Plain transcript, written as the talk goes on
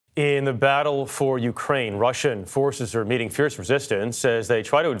In the battle for Ukraine, Russian forces are meeting fierce resistance as they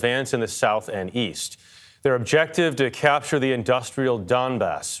try to advance in the south and east. Their objective to capture the industrial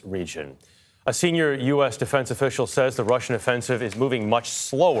Donbas region. A senior U.S. defense official says the Russian offensive is moving much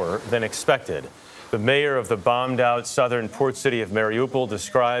slower than expected. The mayor of the bombed-out southern port city of Mariupol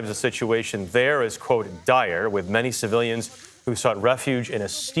describes the situation there as, quote, dire, with many civilians who sought refuge in a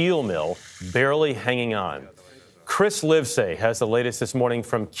steel mill barely hanging on. Chris Livesay has the latest this morning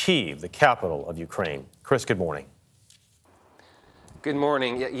from Kyiv, the capital of Ukraine. Chris, good morning. Good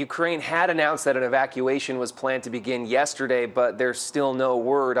morning. Ukraine had announced that an evacuation was planned to begin yesterday, but there's still no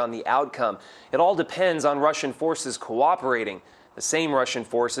word on the outcome. It all depends on Russian forces cooperating, the same Russian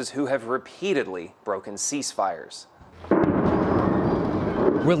forces who have repeatedly broken ceasefires.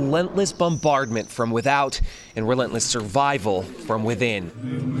 Relentless bombardment from without and relentless survival from within.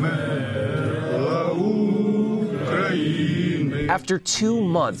 After 2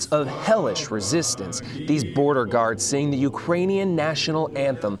 months of hellish resistance, these border guards sing the Ukrainian national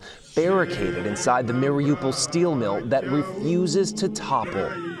anthem, barricaded inside the Mariupol steel mill that refuses to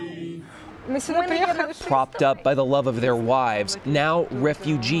topple. Propped up by the love of their wives, now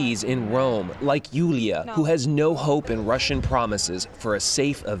refugees in Rome, like Yulia, who has no hope in Russian promises for a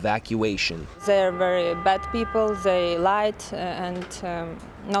safe evacuation. They're very bad people, they lied and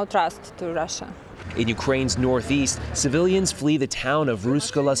no trust to Russia. In Ukraine's northeast, civilians flee the town of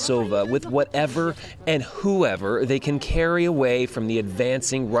Rusko-Lasova with whatever and whoever they can carry away from the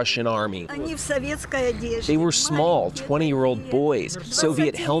advancing Russian army. They were small, 20-year-old boys.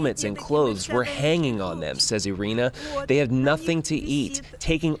 Soviet helmets and clothes were hanging on them, says Irina. They had nothing to eat,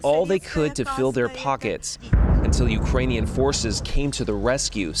 taking all they could to fill their pockets. Until Ukrainian forces came to the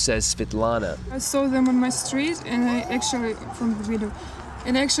rescue, says Svetlana. I saw them on my street and I actually, from the video,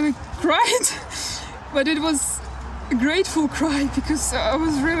 and I actually cried, but it was a grateful cry because I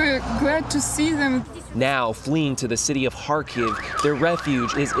was really glad to see them. Now, fleeing to the city of Kharkiv, their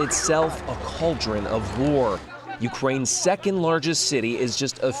refuge is itself a cauldron of war. Ukraine's second largest city is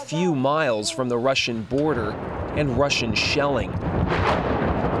just a few miles from the Russian border and Russian shelling.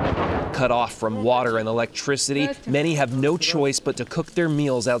 Cut off from water and electricity, many have no choice but to cook their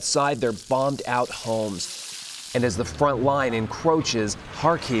meals outside their bombed-out homes. And as the front line encroaches,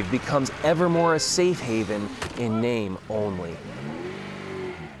 Kharkiv becomes ever more a safe haven in name only.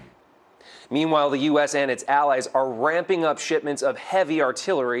 Meanwhile, the U.S. and its allies are ramping up shipments of heavy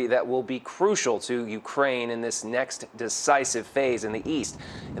artillery that will be crucial to Ukraine in this next decisive phase in the east,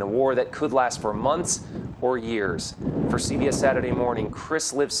 in a war that could last for months or years. For CBS Saturday Morning,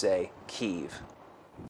 Chris Livesay, Kyiv.